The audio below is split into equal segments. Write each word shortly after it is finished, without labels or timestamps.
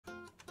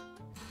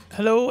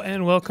Hello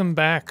and welcome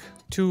back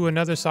to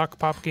another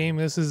SokPop game.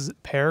 This is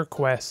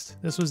PearQuest.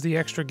 This was the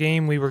extra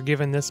game we were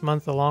given this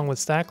month along with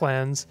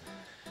Stacklands,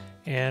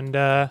 and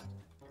so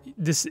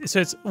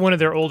it's one of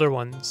their older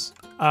ones.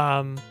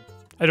 I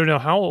don't know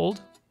how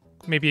old,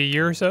 maybe a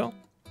year or so.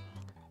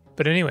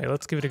 But anyway,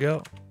 let's give it a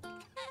go.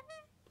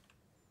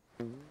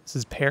 This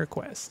is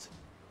PearQuest.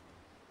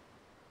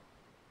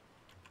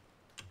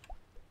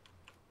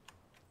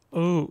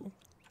 Ooh,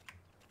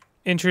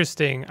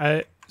 interesting.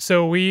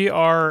 So we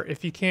are,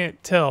 if you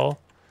can't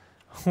tell,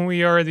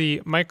 we are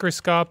the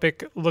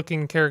microscopic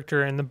looking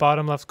character in the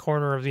bottom left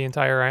corner of the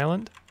entire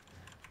island.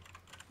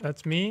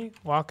 That's me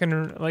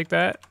walking like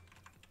that.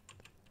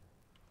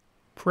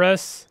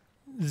 Press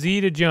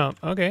Z to jump.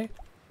 Okay,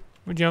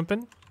 we're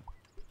jumping.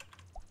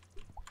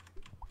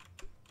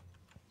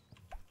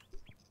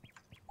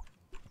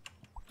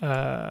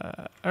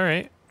 All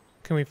right.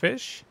 Can we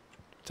fish?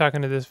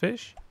 Talking to this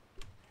fish.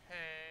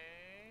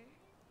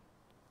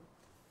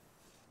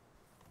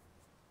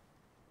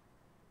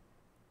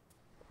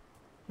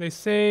 They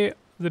say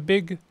the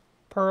big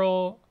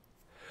pearl.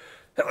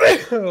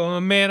 Oh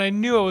man, I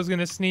knew I was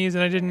gonna sneeze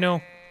and I didn't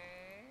know.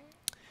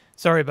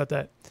 Sorry about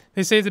that.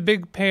 They say the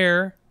big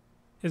pear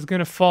is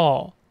gonna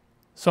fall,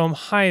 so I'm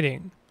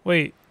hiding.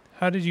 Wait,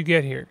 how did you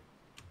get here?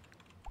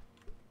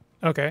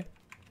 Okay.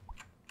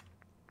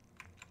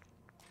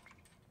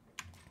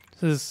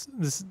 This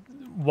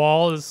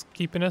wall is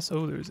keeping us.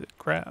 Oh, there's a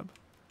crab.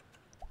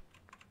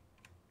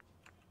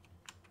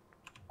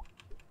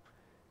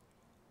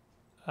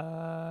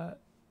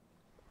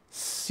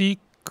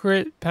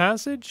 Secret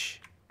passage?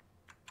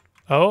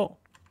 Oh. All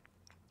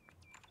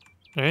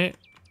right.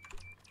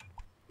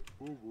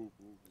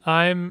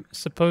 I'm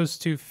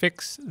supposed to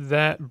fix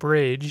that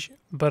bridge,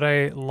 but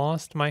I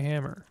lost my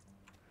hammer.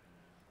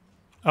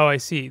 Oh, I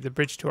see. The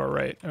bridge to our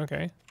right.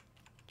 Okay.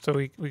 So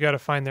we got to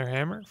find their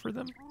hammer for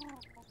them.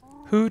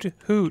 Hoot,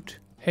 hoot.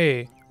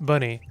 Hey,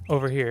 bunny,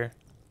 over here.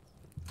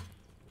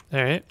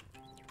 All right.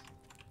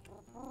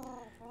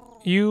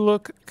 You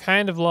look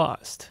kind of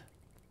lost.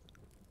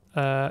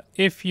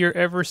 If you're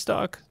ever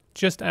stuck,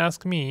 just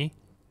ask me.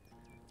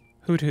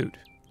 Hoot, hoot.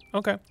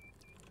 Okay.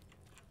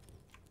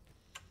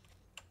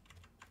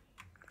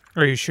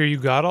 Are you sure you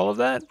got all of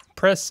that?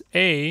 Press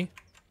A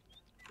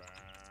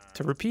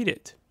to repeat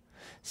it.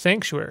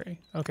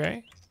 Sanctuary.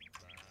 Okay.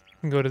 You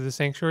can go to the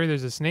sanctuary.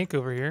 There's a snake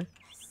over here.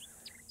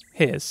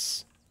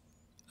 Hiss.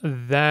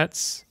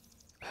 That's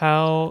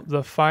how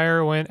the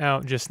fire went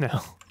out just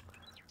now.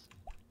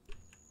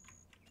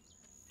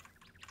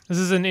 This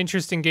is an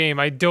interesting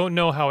game. I don't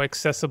know how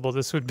accessible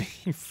this would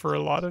be for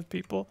a lot of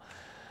people.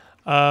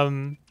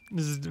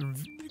 This is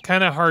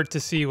kind of hard to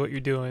see what you're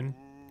doing.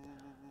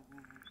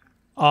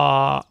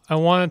 I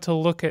wanted to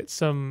look at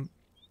some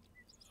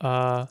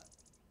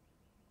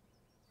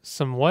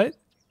what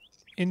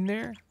in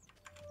there?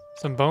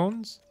 Some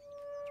bones?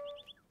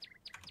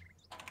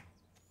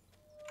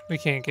 We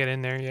can't get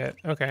in there yet.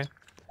 Okay.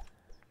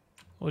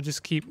 We'll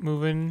just keep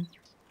moving.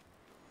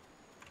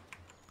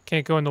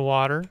 Can't go in the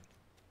water.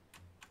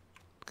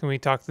 Can we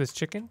talk to this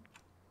chicken?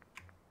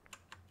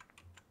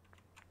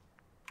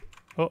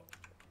 Oh.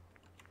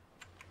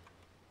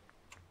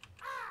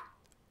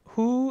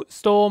 Who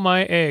stole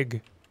my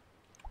egg?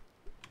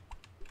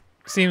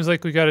 Seems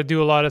like we got to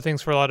do a lot of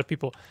things for a lot of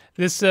people.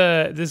 This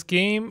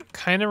game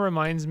kind of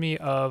reminds me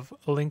of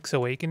Link's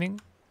Awakening.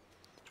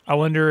 I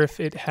wonder if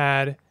it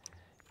had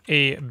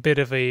a bit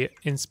of an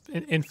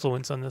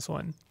influence on this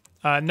one.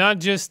 Not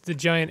just the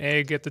giant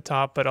egg at the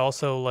top, but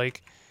also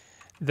like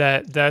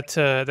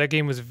that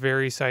game was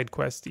very side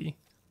questy.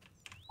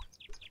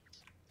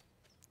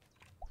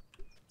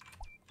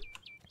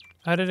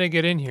 How did I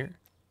get in here?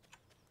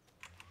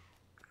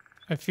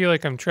 I feel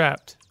like I'm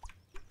trapped.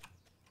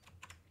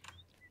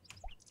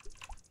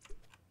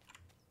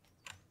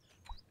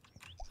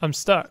 I'm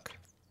stuck.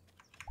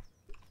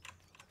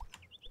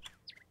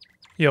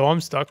 Yo, I'm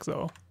stuck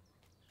though.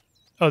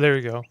 Oh, there we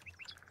go.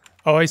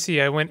 Oh, I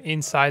see. I went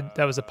inside.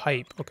 That was a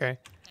pipe. Okay.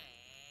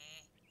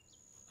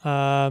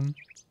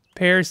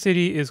 Pear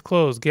City is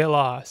closed. Get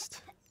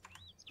lost.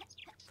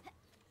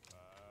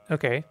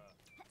 Okay.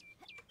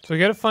 So we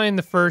got to find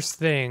the first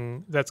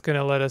thing that's going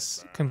to let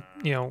us,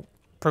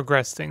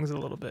 progress things a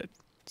little bit.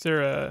 Is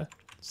there a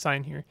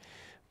sign here?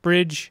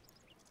 Bridge.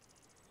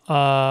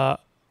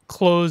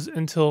 Close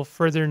until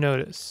further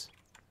notice.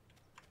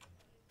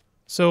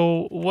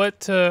 So what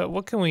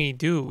can we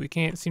do? We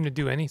can't seem to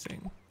do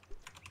anything.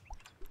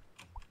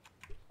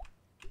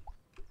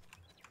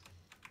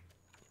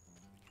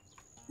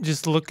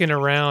 Just looking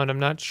around, I'm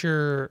not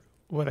sure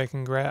what I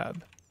can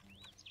grab.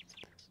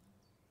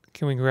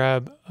 Can we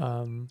grab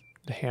the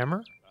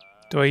hammer?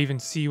 Do I even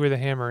see where the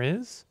hammer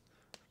is?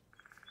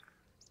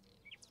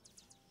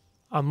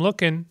 I'm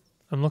looking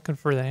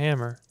for the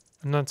hammer.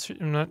 I'm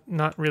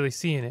not really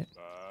seeing it.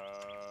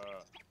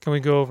 Can we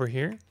go over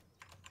here?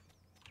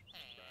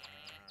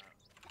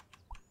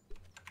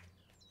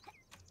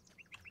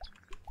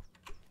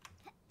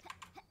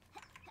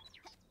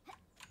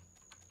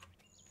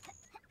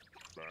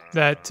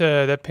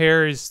 That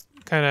pear is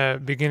kind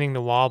of beginning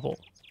to wobble.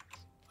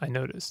 I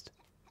noticed.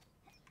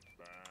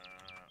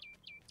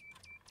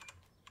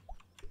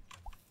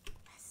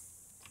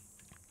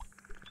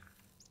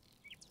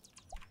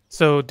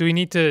 So do we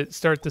need to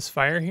start this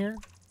fire here?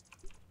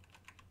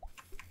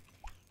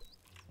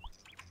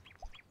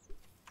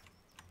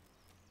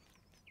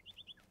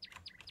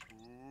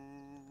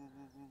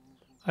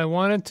 I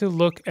wanted to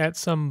look at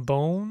some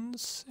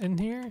bones in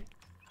here.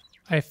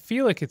 I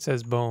feel like it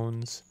says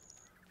bones.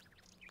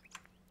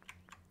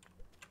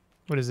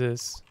 What is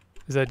this?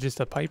 Is that just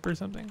a pipe or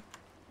something?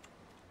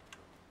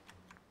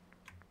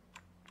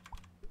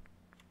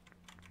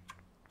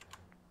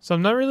 So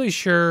I'm not really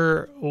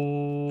sure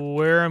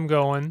where I'm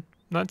going.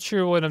 Not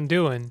sure what I'm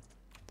doing.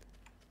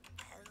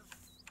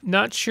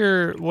 Not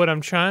sure what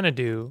I'm trying to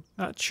do.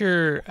 Not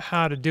sure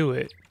how to do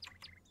it.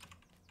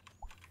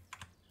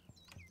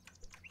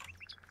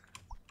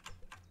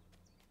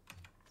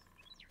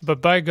 But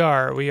by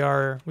gar, we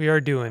are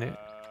doing it.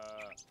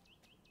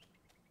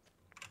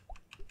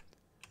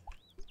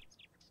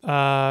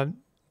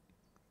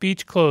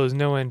 Beach closed,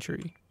 no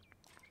entry.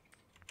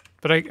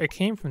 But I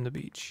came from the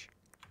beach.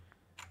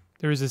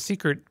 There was a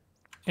secret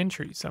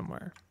entry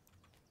somewhere.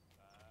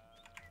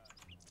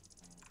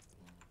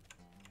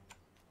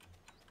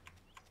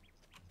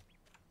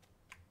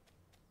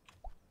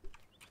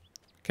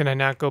 Can I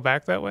not go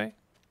back that way?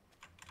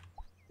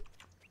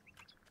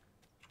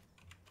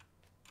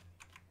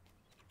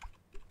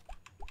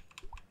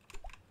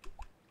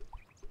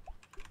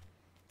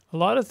 A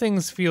lot of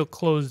things feel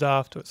closed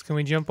off to us. Can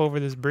we jump over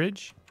this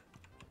bridge?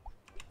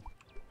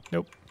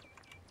 Nope.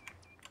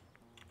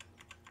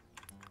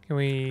 Can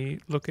we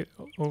look at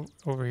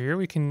over here?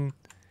 We can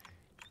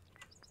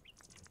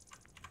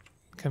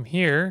come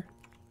here.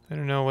 I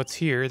don't know what's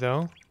here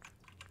though.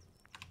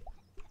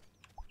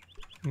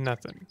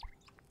 Nothing.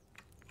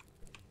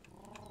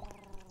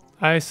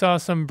 I saw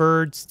some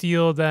bird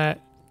steal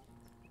that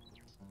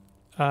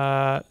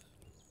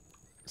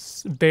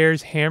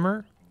bear's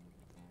hammer.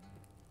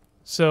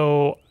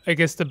 So I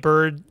guess the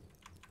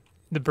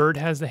bird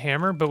has the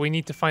hammer, but we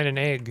need to find an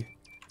egg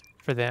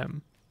for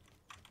them.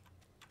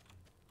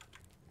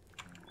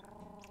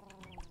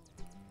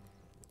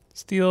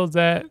 Steal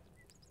that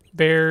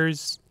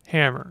bear's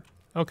hammer.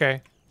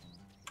 Okay.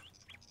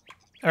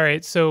 All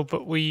right, so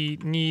but we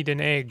need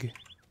an egg.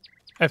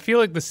 I feel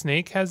like the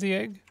snake has the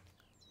egg.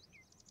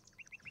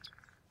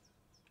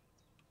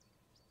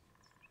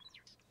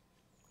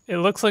 It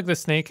looks like the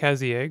snake has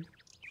the egg,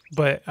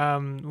 but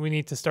we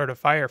need to start a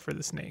fire for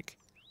the snake.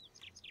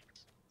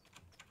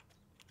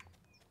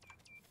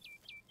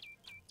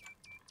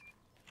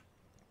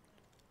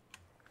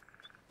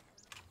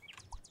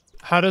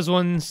 How is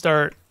one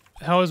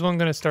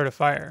going to start a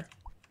fire?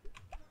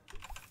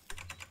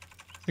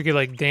 We could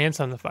like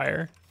dance on the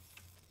fire.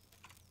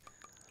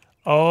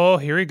 Oh,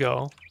 here we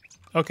go.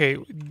 Okay,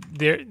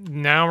 there.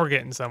 Now we're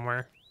getting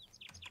somewhere.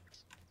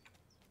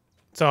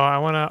 So I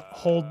want to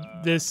hold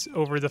this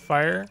over the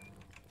fire.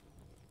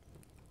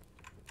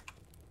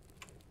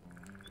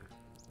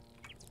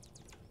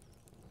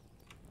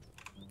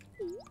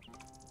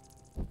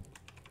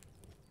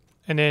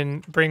 And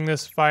then bring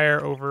this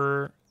fire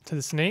over to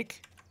the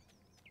snake.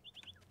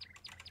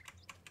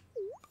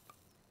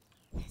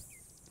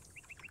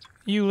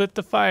 You lit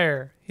the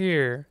fire.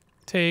 Here,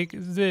 take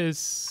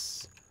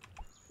this.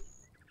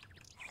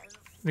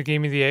 They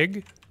gave me the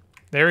egg.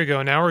 There we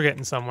go. Now we're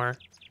getting somewhere.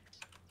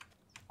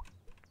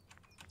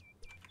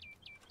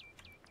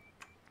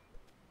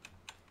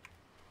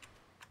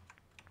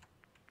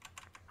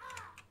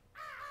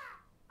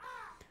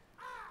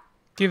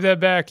 Give that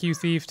back, you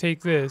thief.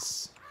 Take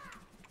this.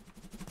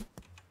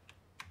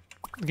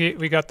 Okay,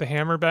 we got the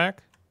hammer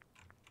back.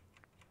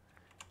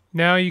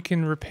 Now you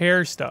can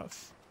repair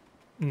stuff.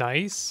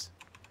 Nice.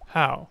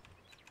 How?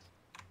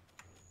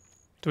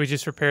 Do we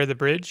just repair the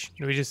bridge?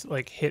 Do we just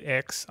like hit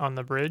X on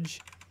the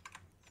bridge?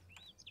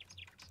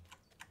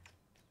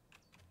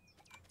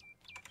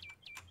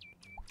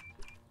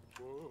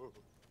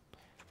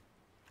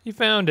 You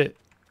found it.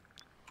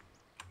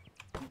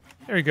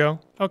 There you go.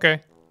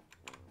 Okay.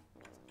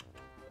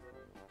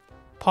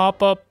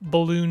 Pop-up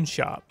balloon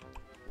shop.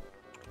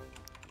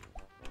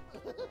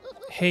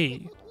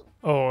 Hey.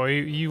 Oh,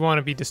 you want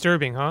to be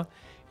disturbing, huh?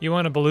 You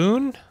want a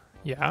balloon?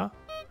 Yeah.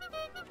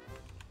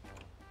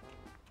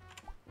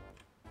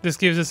 This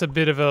gives us a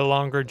bit of a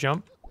longer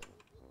jump.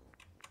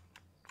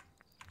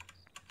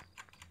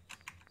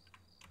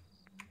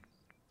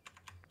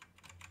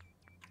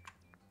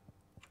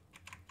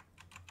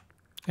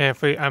 And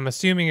I'm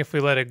assuming if we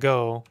let it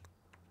go,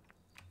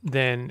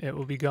 then it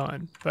will be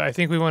gone. But I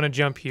think we want to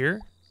jump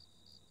here.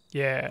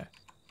 Yeah.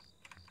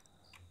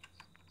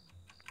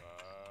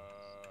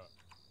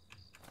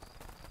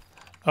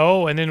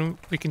 Oh, and then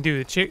we can do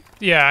the chick.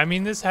 Yeah, I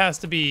mean, this has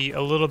to be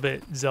a little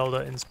bit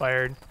Zelda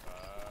inspired.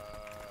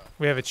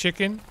 We have a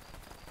chicken.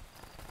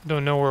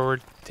 Don't know where we're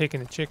taking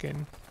the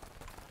chicken.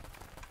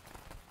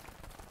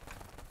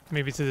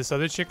 Maybe to this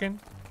other chicken?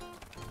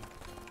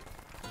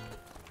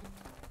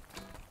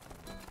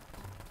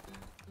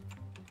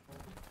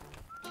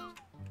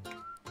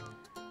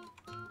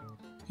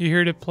 You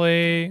here to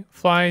play?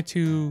 Fly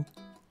to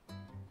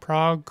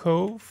Prague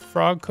Cove?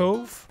 Frog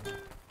Cove?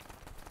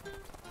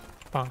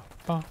 Ba,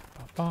 ba,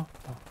 ba, ba,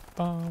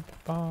 ba,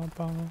 ba,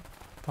 ba,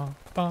 ba, ba,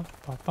 ba,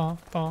 ba,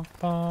 ba,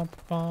 ba,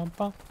 ba,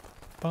 ba,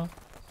 ba,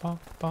 ba,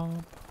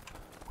 ba.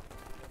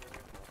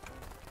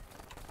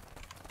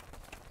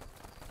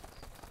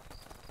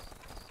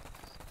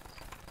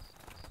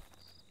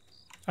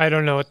 I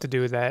don't know what to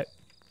do with that.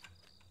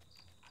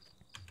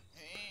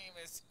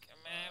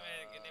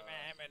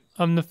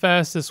 I'm the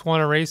fastest.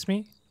 Want to race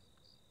me?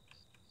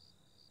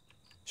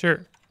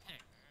 Sure.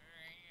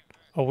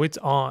 Oh, it's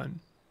on.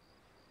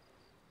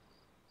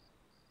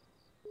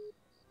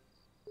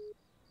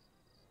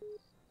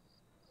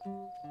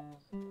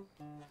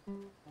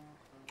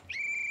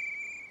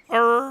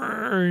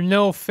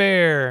 No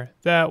fair.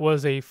 That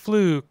was a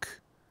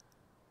fluke.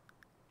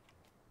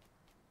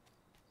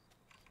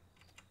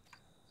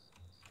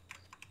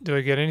 Do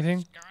I get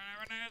anything?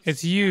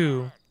 It's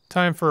you.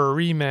 Time for a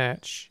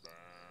rematch.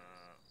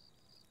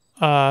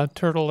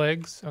 Turtle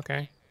eggs.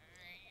 Okay.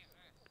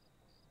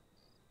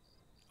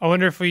 I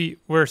wonder if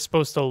we're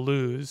supposed to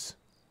lose.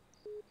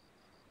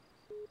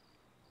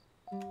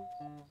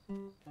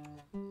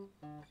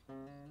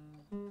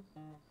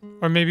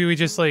 Or maybe we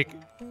just, like,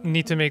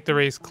 need to make the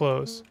race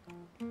close.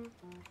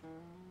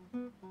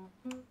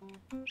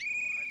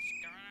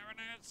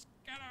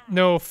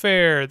 No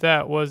fair.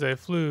 That was a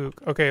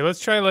fluke. Okay,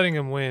 let's try letting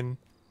him win.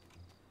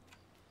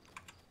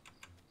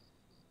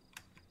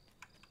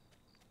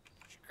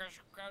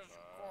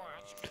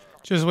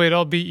 Just wait,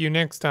 I'll beat you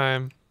next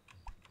time.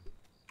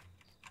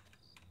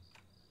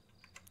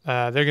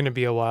 They're gonna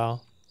be a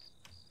while.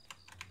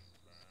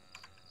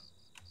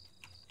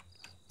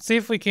 See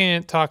if we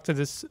can't talk to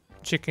this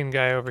chicken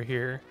guy over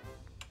here.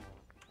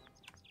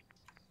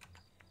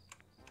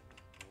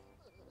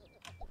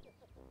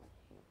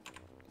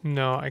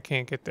 No, I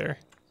can't get there.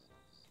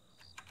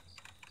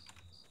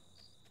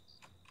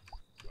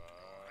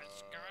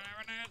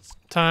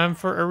 Time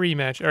for a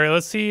rematch. All right,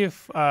 let's see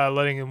if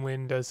letting him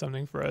win does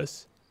something for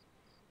us.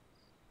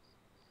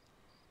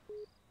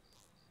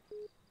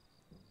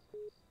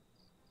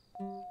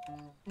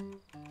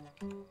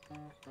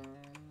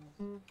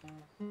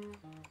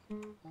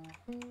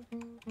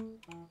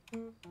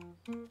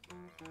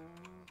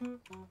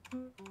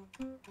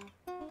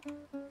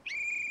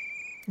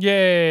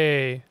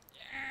 Yay!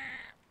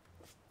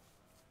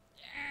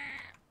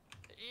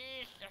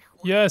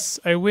 Yes,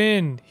 I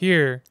win.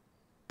 Here.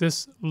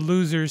 This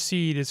loser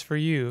seed is for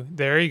you.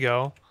 There you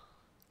go.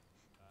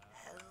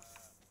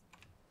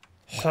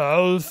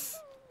 Health.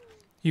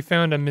 You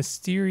found a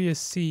mysterious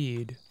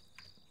seed.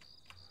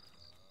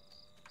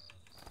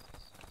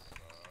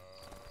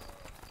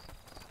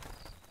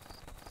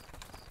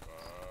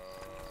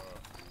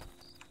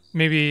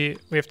 Maybe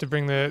we have to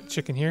bring the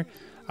chicken here.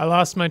 I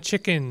lost my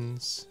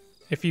chickens.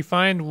 If you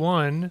find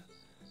one,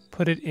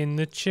 put it in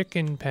the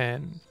chicken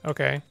pen.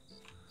 Okay.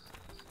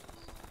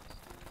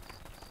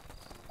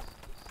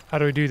 How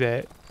do I do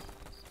that?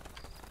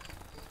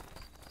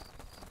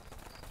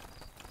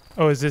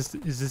 Oh, is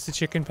this a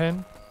chicken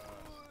pen?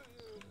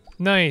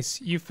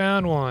 Nice, you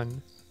found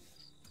one.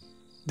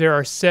 There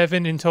are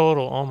 7 in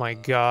total. Oh my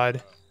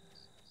god.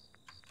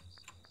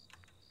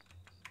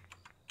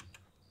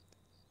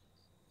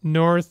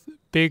 North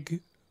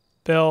Big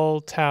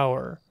Bell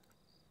Tower.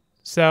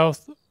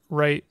 South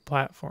right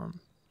platform.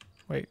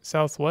 Wait,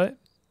 south what?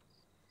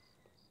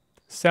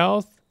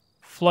 South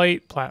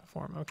flight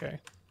platform. Okay.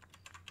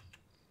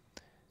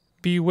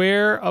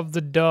 Beware of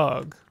the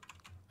dog.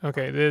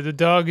 Okay, the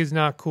dog is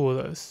not cool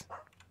with us.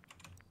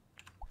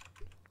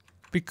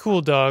 Be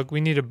cool, dog.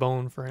 We need a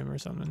bone for him or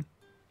something.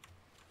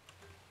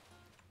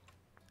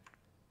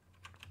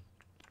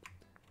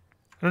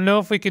 I don't know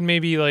if we can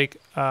maybe, like,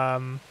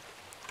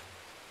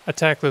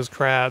 attack those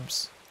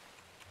crabs.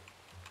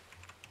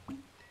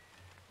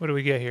 What do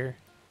we get here?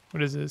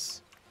 What is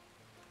this?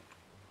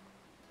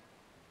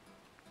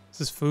 Is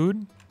this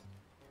food?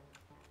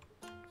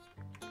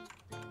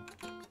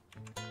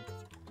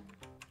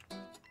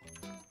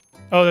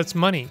 Oh, that's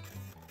money.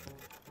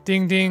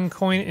 Ding ding,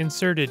 coin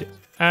inserted.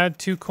 Add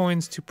 2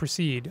 coins to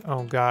proceed.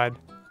 Oh god.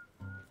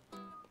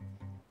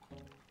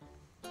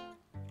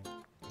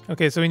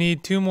 Okay, so we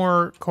need 2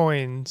 more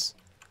coins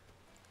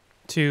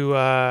to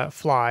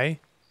fly.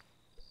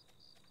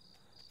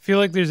 Feel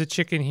like there's a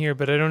chicken here,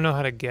 but I don't know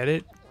how to get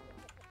it.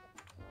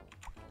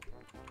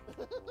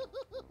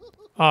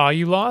 Aw,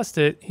 you lost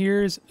it.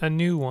 Here's a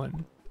new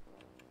one.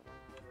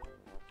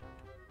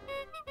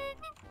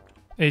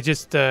 It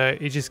just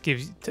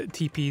gives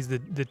TPs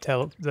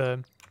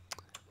the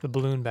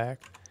balloon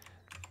back.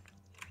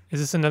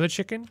 Is this another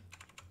chicken?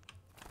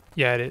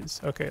 Yeah, it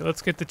is. Okay,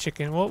 let's get the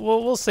chicken.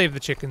 We'll save the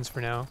chickens for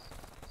now.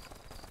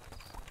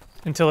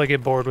 Until I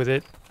get bored with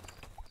it.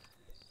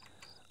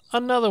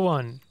 Another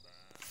one.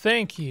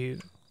 Thank you.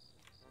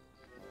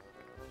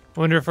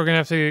 Wonder if we're gonna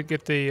have to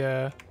get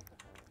the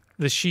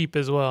sheep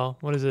as well.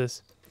 What is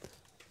this?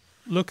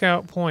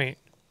 Lookout point.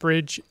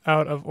 Bridge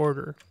out of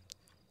order.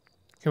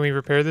 Can we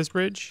repair this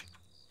bridge?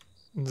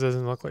 It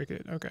doesn't look like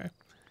it. Okay.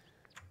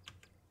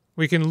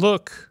 We can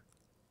look.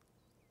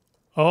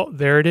 Oh,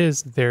 there it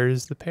is.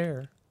 There's the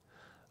pear.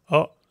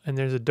 Oh, and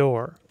there's a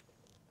door.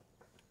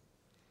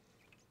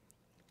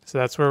 So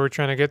that's where we're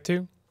trying to get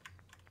to.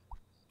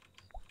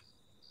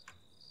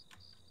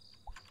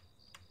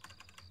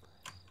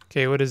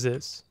 Okay, what is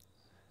this?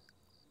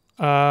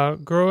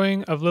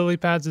 Growing of lily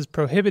pads is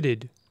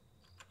prohibited.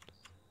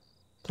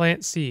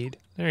 Plant seed.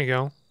 There you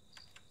go.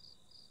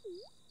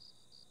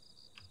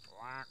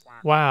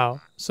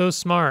 Wow, so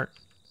smart.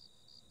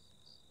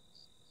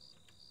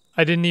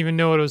 I didn't even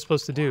know what I was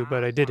supposed to do,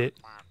 but I did it.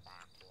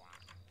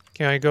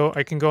 Can I go?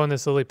 I can go on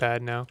this lily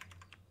pad now.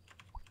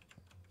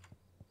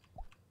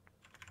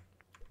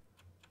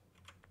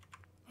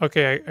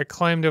 Okay, I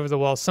climbed over the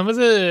wall. Some of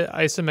the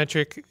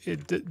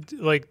isometric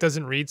like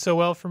doesn't read so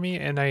well for me,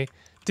 and I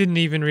didn't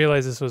even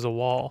realize this was a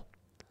wall.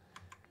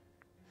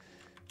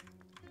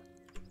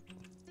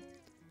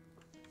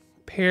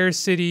 Pear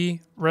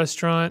City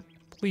restaurant.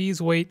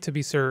 Please wait to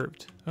be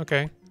served.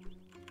 Okay.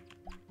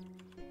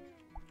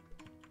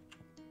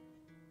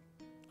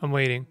 I'm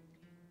waiting.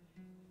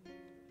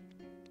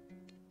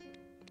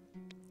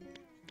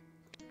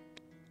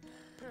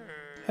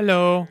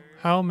 Hello.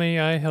 How may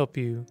I help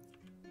you?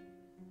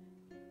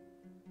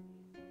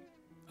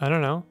 I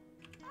don't know.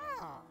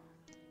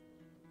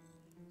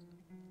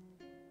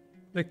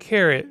 The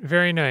carrot.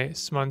 Very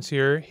nice,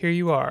 monsieur. Here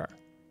you are.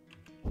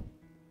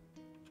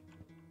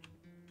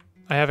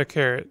 I have a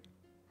carrot.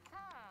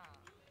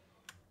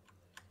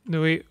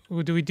 Do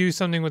we do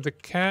something with the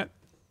cat?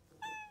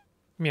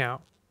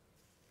 Meow.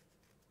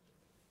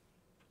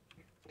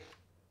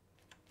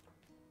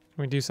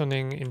 Can we do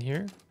something in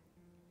here?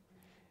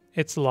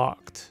 It's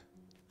locked.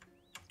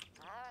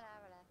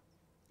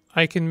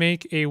 I can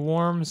make a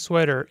warm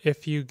sweater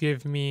if you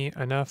give me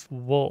enough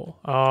wool.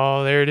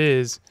 Oh, there it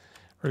is.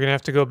 We're going to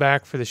have to go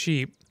back for the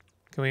sheep.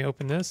 Can we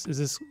open this? Is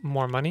this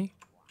more money?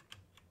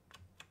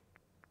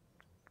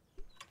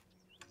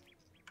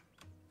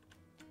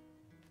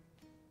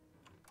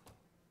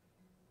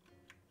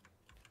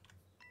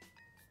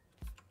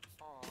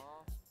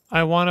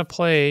 I want to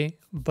play,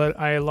 but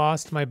I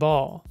lost my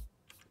ball.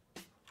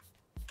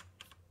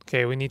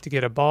 Okay, we need to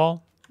get a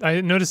ball.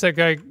 I noticed that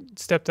guy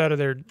stepped out of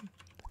their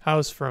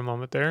house for a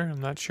moment there.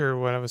 I'm not sure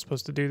what I was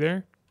supposed to do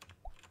there.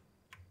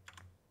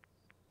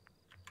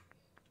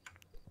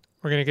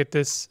 We're going to get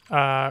this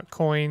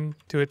coin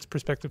to its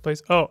prospective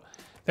place. Oh,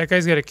 that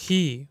guy's got a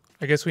key.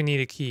 I guess we need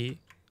a key.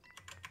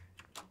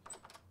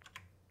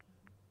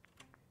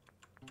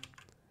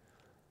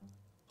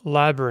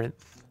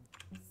 Labyrinth.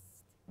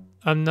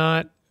 I'm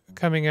not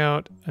coming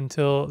out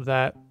until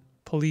that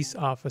police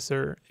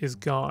officer is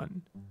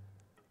gone.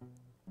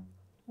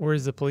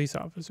 Where's the police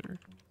officer?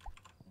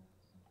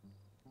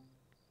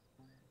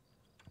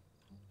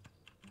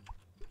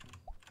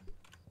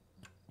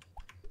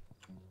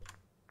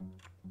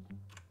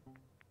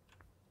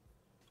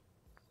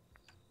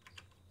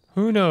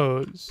 Who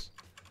knows?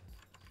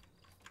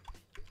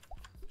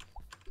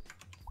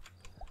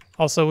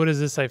 Also, what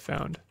is this I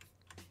found?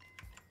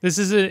 This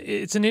is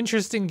it's an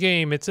interesting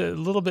game. It's a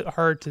little bit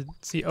hard to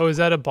see. Oh, is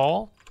that a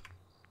ball?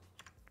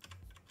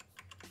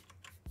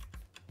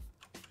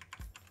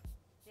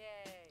 Yay.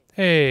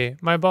 Hey,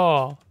 my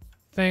ball.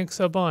 Thanks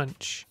a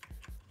bunch.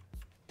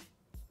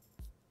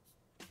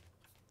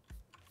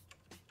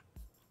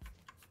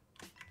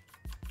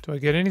 Do I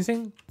get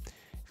anything?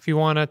 If you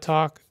want to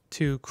talk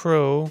to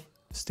Crow,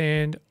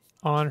 stand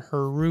on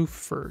her roof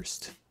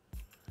first.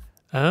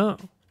 Oh.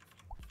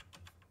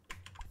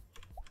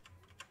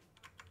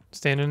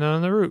 Standing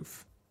on the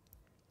roof.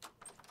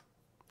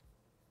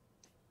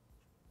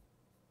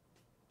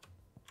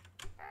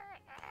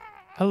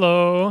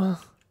 Hello.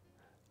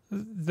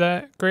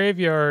 That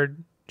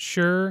graveyard.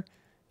 Sure.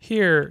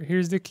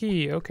 Here's the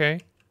key.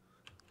 Okay.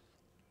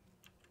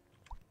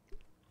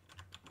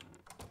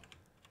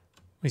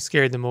 We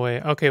scared them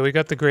away. Okay, we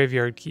got the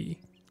graveyard key.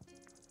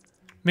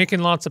 Making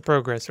lots of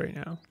progress right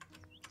now.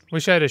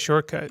 Wish I had a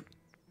shortcut.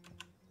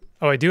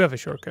 Oh, I do have a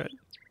shortcut.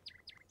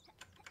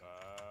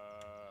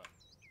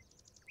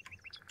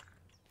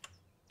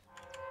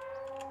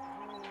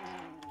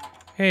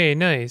 Hey,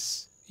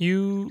 nice.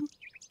 You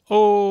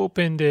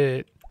opened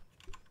it.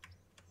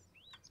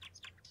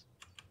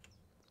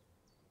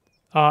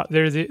 Here are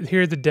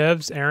the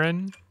devs,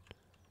 Aaron.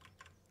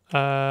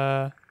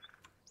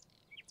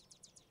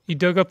 You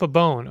dug up a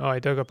bone. Oh, I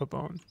dug up a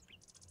bone.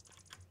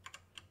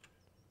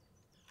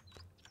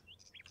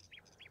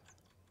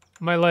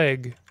 My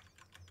leg.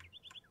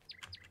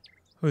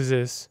 Who's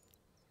this?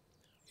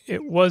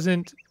 It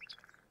wasn't...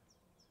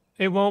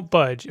 It won't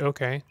budge.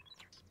 Okay.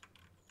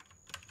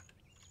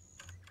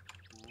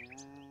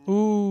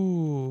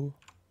 Ooh.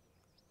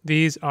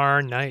 These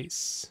are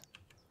nice.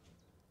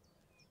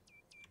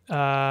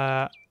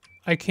 I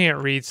can't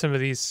read some of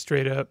these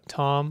straight up,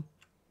 Tom.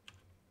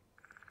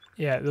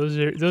 Yeah, those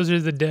are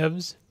the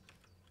devs.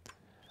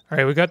 All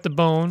right, we got the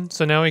bone,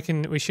 so now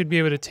we should be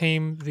able to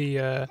tame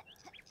the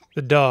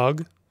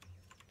dog.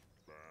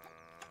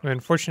 We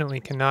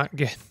unfortunately cannot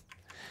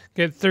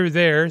get through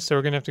there, so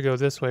we're gonna have to go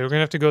this way. We're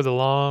gonna have to go the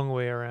long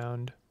way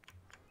around.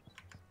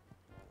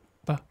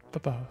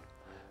 ba.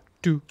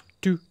 Do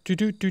do do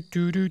do do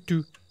do do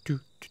do do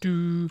do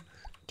do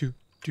do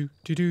do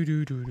do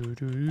do do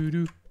do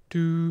do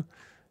do.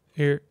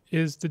 Here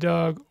is the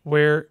dog.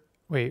 Where?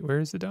 Wait, where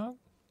is the dog?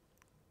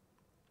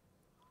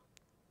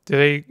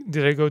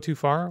 Did I go too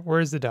far? Where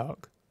is the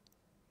dog?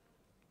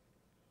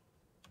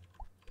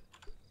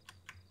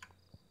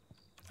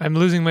 I'm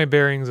losing my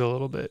bearings a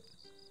little bit.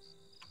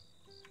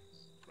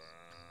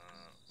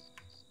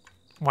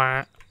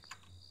 Wah.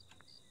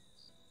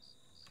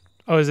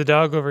 Oh, is the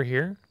dog over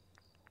here?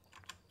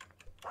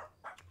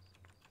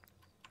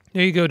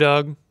 There you go,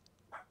 dog.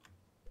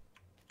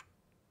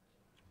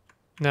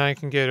 Now I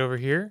can get over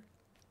here.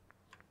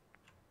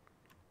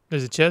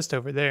 There's a chest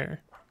over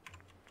there.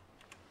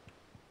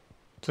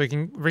 So I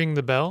can ring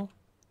the bell.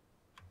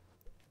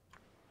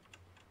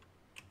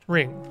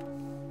 Ring.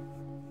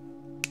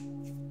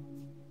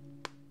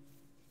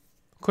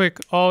 Quick,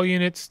 all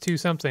units to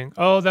something.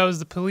 Oh, that was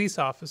the police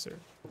officer.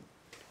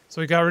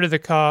 So we got rid of the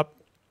cop.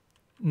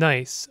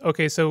 Nice.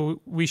 Okay, so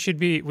we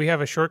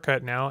have a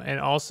shortcut now, and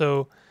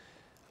also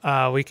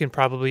we can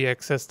probably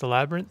access the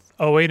labyrinth.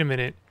 Oh, wait a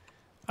minute.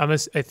 I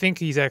think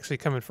he's actually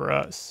coming for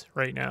us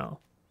right now.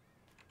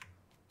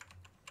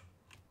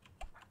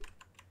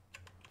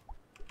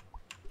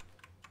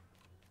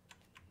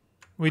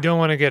 We don't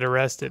want to get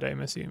arrested, I'm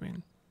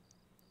assuming.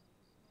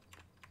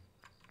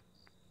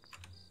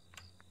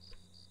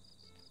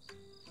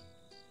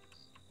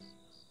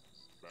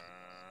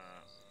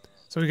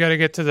 So we got to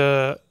get to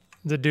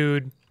the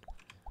dude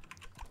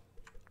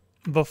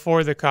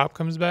before the cop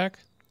comes back.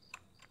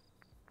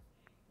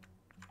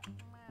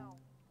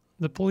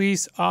 The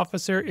police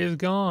officer is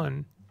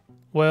gone.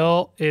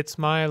 Well, it's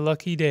my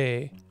lucky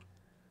day.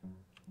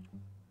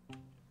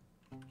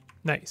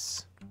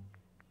 Nice.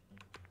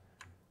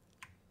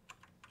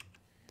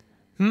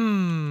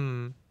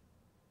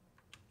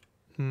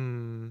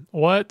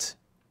 What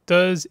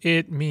does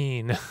it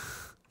mean?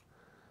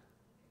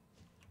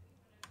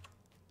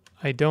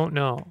 I don't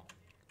know.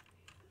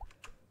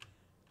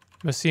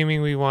 I'm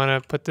assuming we want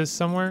to put this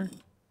somewhere.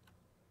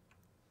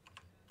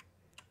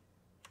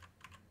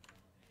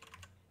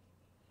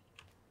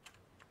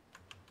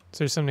 Is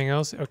there something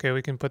else? Okay,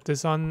 we can put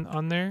this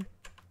on there.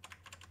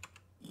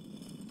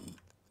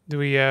 Do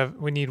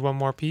we need one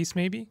more piece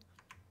maybe?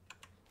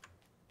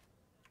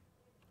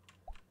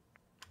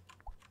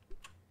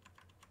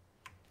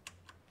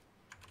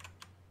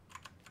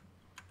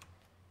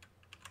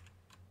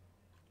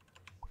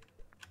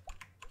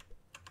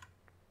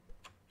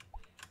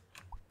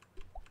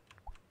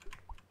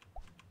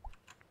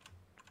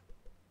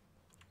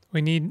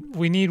 We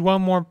need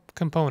one more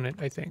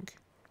component, I think.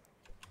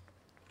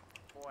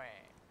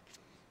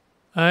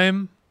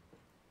 I'm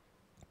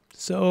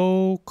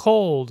so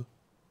cold.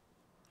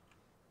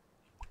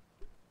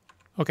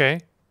 Okay.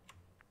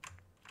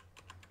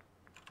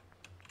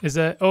 Is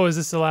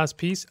this the last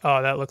piece?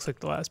 Oh, that looks like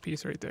the last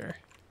piece right there.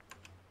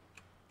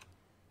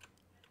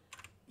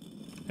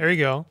 There you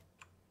go.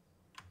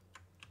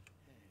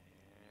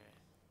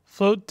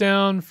 Float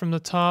down from the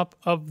top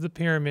of the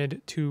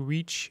pyramid to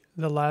reach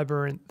the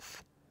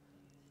labyrinth.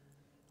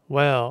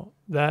 Well,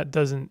 that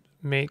doesn't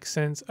make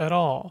sense at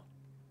all.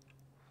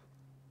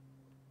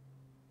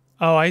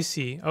 Oh, I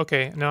see.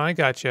 Okay, now I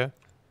gotcha.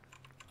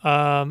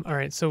 All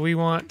right, so we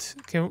want...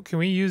 Can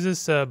we use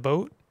this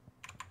boat?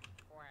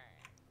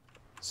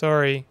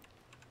 Sorry.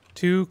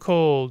 Too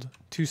cold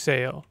to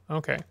sail.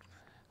 Okay,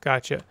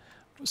 gotcha.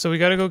 So we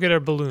gotta go get our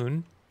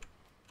balloon.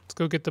 Let's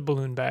go get the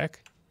balloon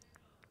back.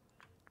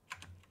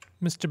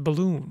 Mr.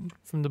 Balloon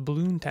from the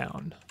Balloon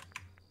Town.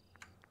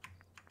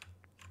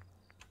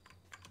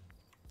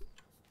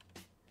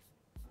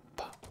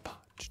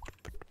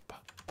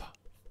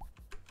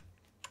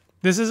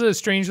 This is a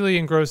strangely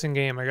engrossing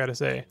game, I gotta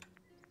say.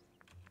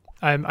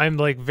 I'm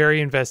like very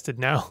invested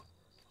now.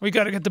 We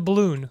gotta get the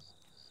balloon.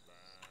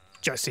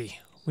 Jesse,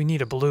 we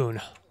need a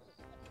balloon.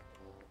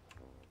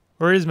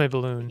 Where is my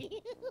balloon?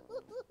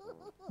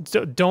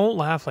 Don't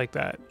laugh like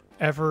that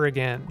ever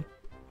again.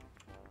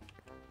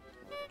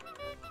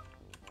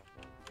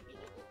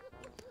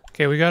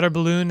 Okay, we got our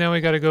balloon. Now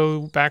we gotta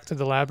go back to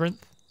the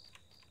labyrinth.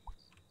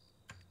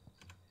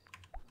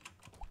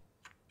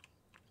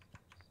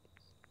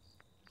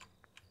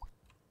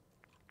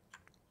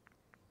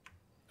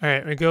 All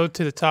right, we go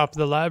to the top of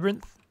the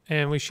labyrinth,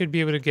 and we should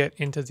be able to get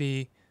into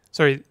the...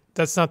 Sorry,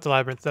 that's not the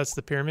labyrinth, that's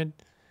the pyramid.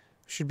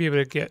 We should be able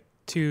to get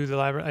to the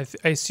labyrinth.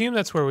 I assume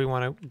that's where we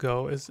want to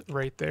go, is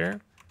right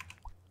there.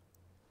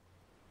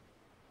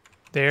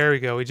 There we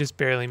go, we just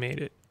barely made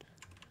it.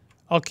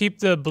 I'll keep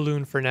the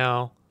balloon for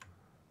now.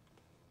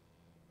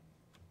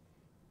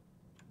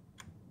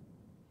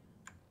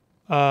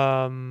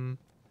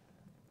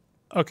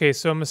 Okay,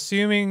 so I'm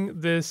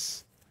assuming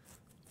this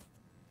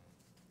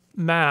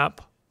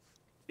map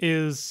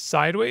is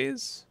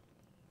sideways.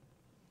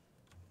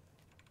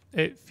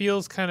 It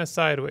feels kind of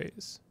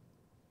sideways.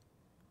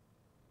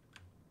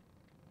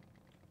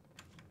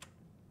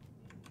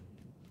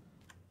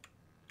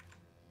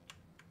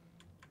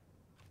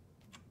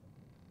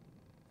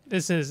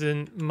 This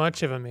isn't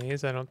much of a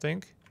maze, I don't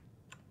think.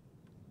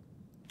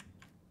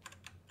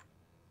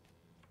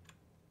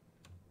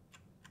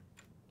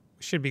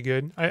 should be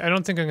good. I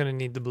don't think I'm gonna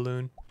need the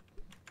balloon.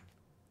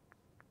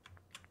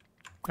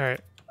 All right.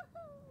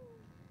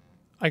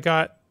 I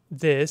got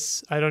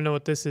this. I don't know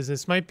what this is.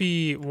 This might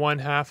be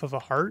 1/2 of a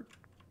heart.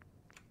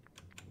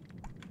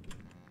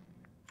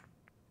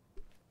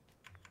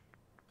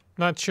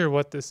 Not sure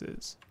what this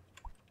is.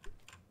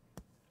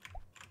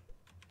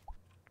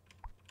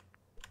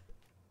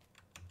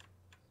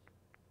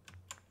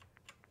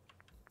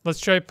 Let's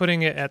try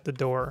putting it at the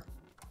door.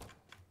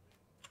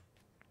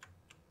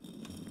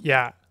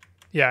 Yeah.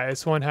 Yeah,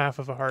 it's 1/2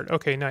 of a heart.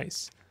 Okay,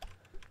 nice.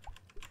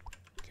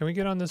 Can we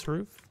get on this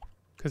roof?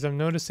 Because I'm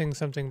noticing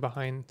something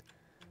behind.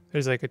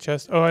 There's like a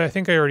chest. Oh, I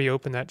think I already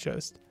opened that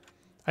chest.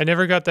 I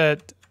never got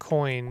that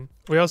coin.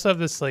 We also have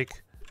this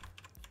like...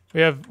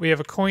 We have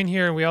a coin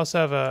here, and we also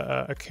have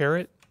a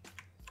carrot.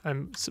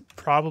 I'm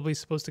probably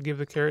supposed to give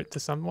the carrot to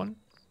someone.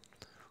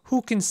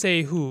 Who can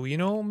say who? You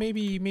know,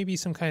 maybe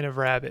some kind of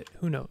rabbit.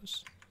 Who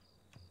knows?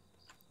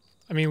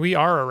 I mean, we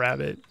are a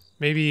rabbit.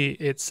 Maybe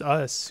it's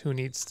us who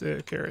needs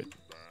the carrot.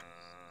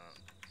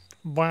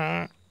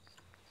 Bah.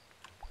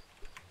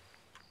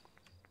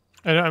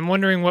 And I'm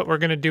wondering what we're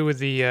gonna do with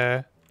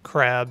the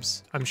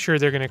crabs. I'm sure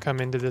they're gonna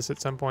come into this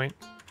at some point.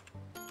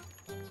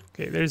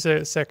 Okay, there's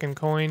a second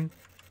coin.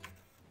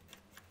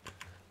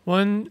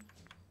 One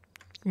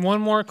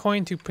more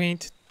coin to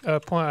print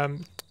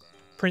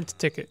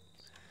ticket.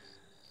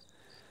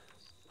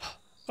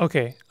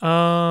 Okay.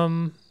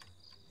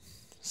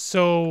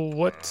 So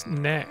what's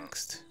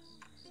next?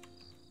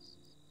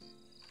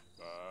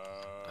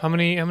 How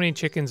many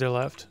chickens are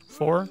left?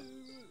 4?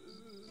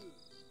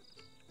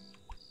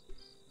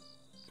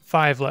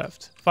 5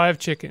 left. 5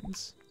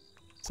 chickens.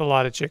 It's a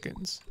lot of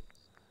chickens.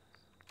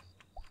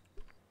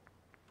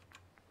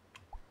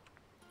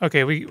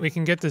 Okay, we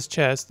can get this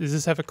chest. Does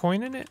this have a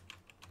coin in it?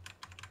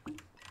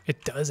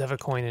 It does have a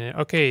coin in it.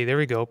 Okay, there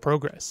we go.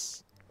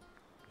 Progress.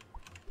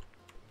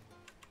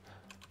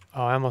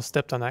 Oh, I almost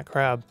stepped on that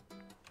crab.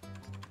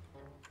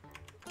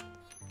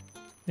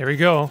 There we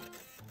go.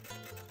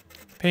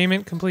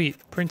 Payment complete.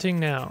 Printing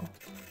now.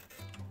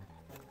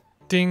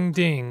 Ding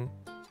ding.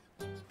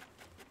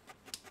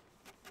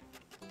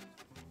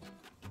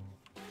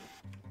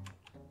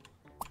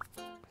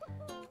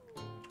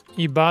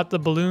 You bought the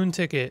balloon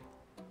ticket.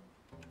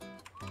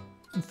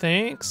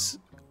 Thanks.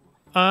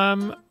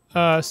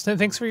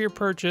 Thanks for your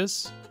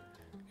purchase.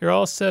 You're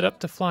all set up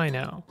to fly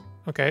now.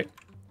 Okay.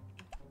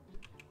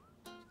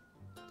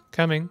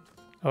 Coming.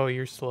 Oh,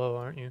 you're slow,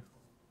 aren't you?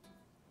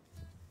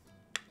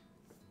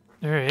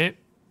 All right.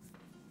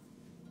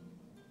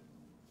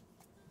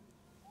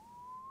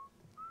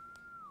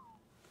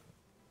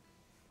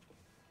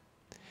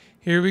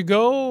 Here we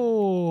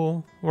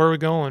go. Where are we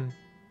going?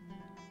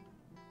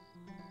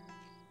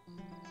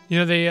 You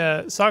know, they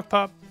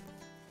SokPop,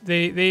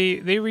 they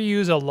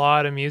reuse a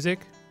lot of music,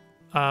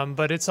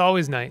 but it's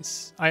always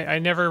nice. I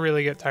never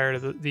really get tired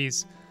of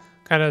these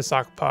kind of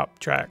SokPop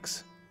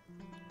tracks.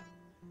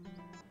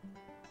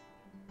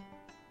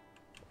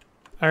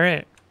 All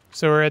right,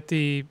 so we're at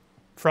the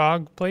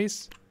frog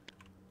place.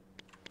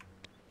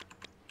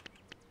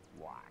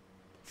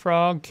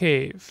 Frog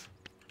cave.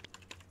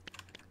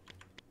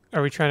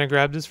 Are we trying to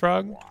grab this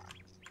frog?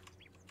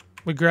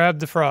 We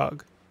grabbed the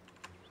frog.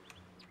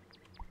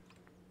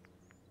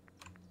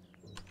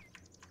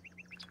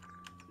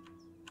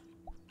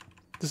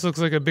 This looks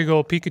like a big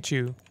old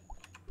Pikachu.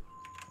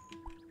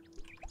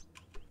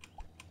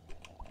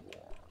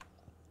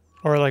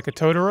 Or like a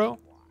Totoro?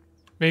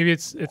 Maybe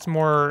it's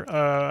more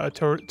a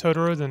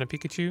Totoro than a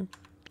Pikachu.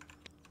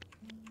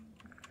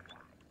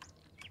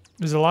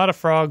 There's a lot of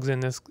frogs in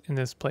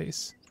this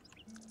place.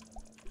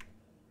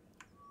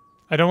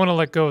 I don't want to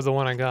let go of the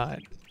one I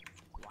got.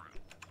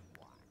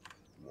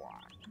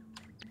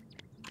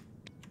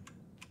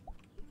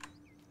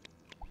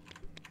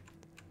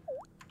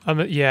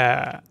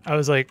 Yeah, I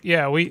was like,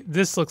 yeah,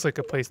 this looks like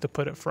a place to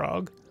put a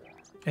frog.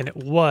 And it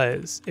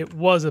was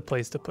a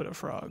place to put a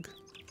frog.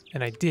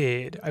 And I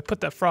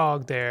put that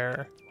frog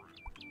there.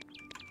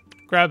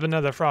 Grab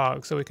another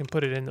frog so we can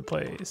put it in the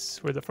place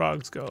where the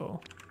frogs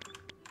go.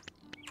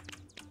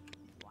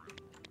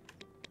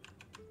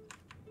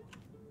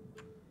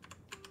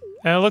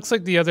 And it looks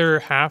like the other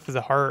half of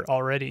the heart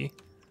already.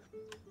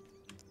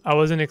 I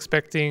wasn't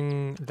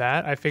expecting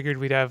that. I figured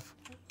we had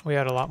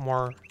a lot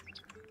more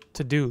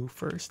to do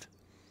first.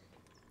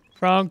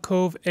 Frog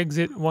Cove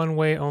exit one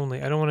way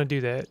only. I don't want to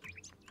do that.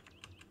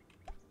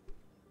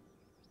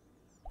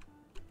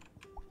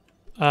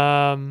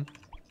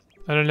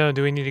 I don't know.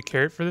 Do we need a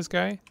carrot for this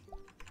guy? Is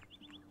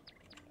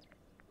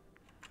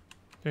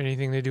there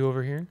anything to do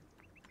over here?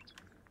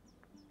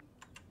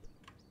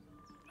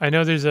 I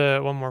know there's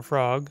one more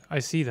frog. I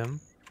see them.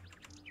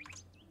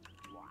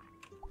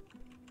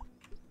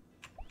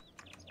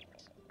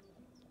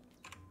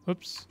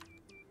 Whoops.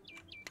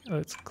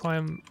 Let's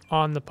climb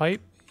on the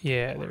pipe.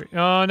 Yeah, there we go.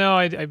 Oh no,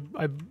 I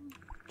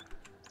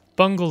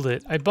bungled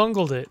it. I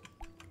bungled it.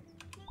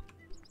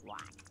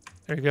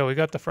 There we go. We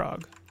got the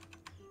frog.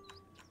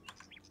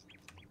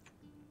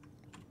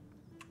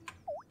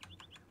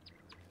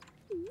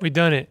 We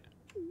done it.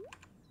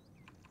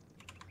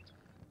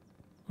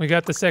 We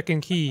got the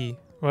second key.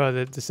 Well,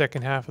 the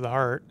second half of the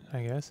heart,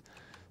 I guess.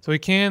 So we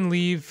can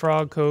leave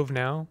Frog Cove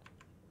now.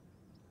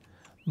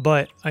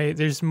 But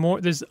there's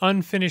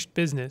unfinished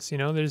business, you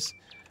know? There's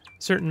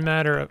a certain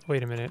matter of...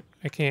 Wait a minute.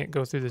 I can't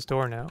go through this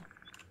door now.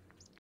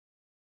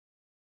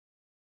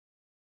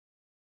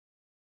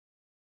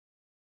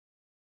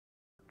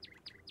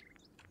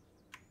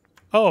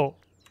 Oh.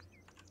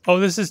 Oh,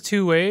 this is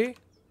two-way?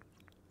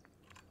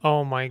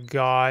 Oh my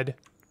god.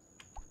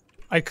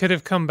 I could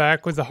have come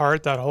back with the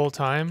heart that whole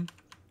time.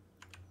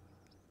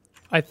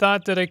 I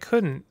thought that I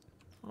couldn't.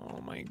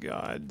 Oh my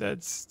god,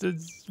 that's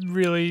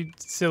really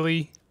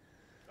silly.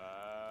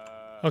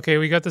 Okay,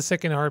 we got the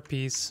second heart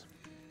piece.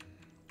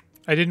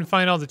 I didn't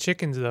find all the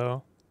chickens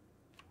though.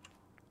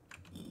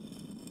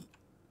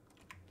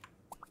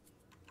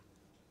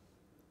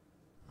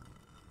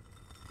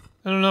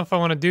 I don't know if I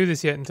want to do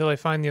this yet until I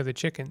find the other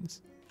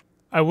chickens.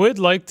 I would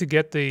like to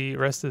get the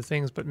rest of the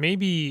things, but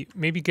maybe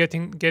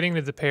getting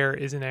to the pair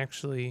isn't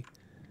actually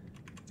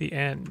the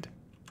end.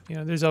 You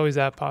know, there's always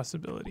that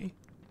possibility.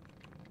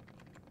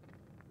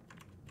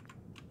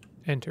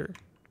 Enter.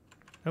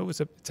 Oh,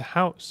 it's a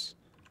house.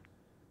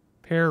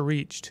 Pair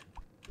reached.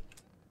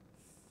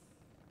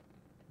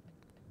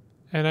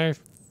 And I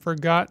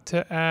forgot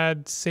to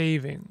add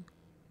saving.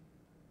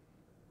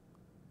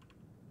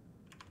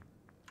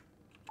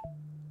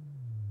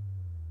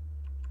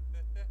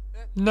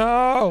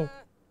 No!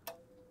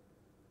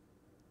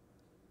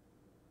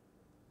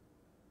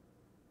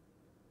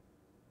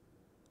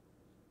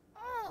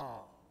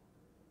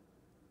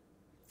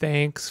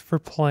 Thanks for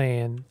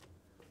playing.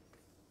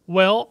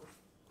 Well,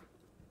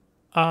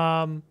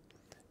 at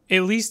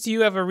least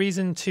you have a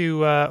reason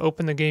to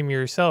open the game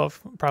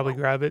yourself. Probably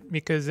grab it,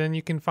 because then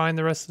you can find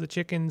the rest of the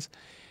chickens,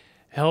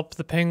 help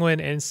the penguin,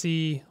 and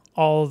see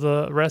all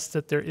the rest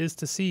that there is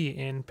to see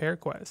in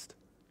PearQuest.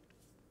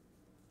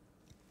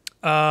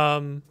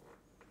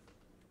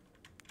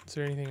 Is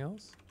there anything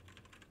else?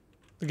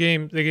 The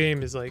game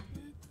is like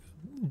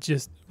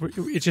it's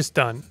just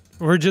done.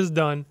 We're just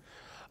done.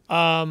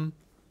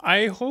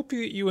 I hope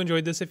you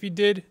enjoyed this. If you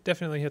did,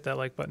 definitely hit that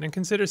like button and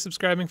consider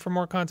subscribing for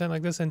more content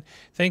like this. And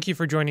thank you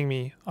for joining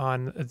me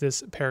on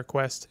this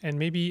PearQuest. And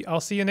maybe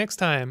I'll see you next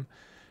time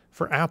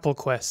for Apple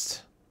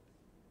Quest,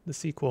 the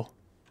sequel.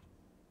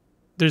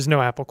 There's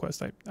no Apple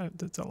Quest.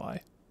 That's a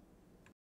lie.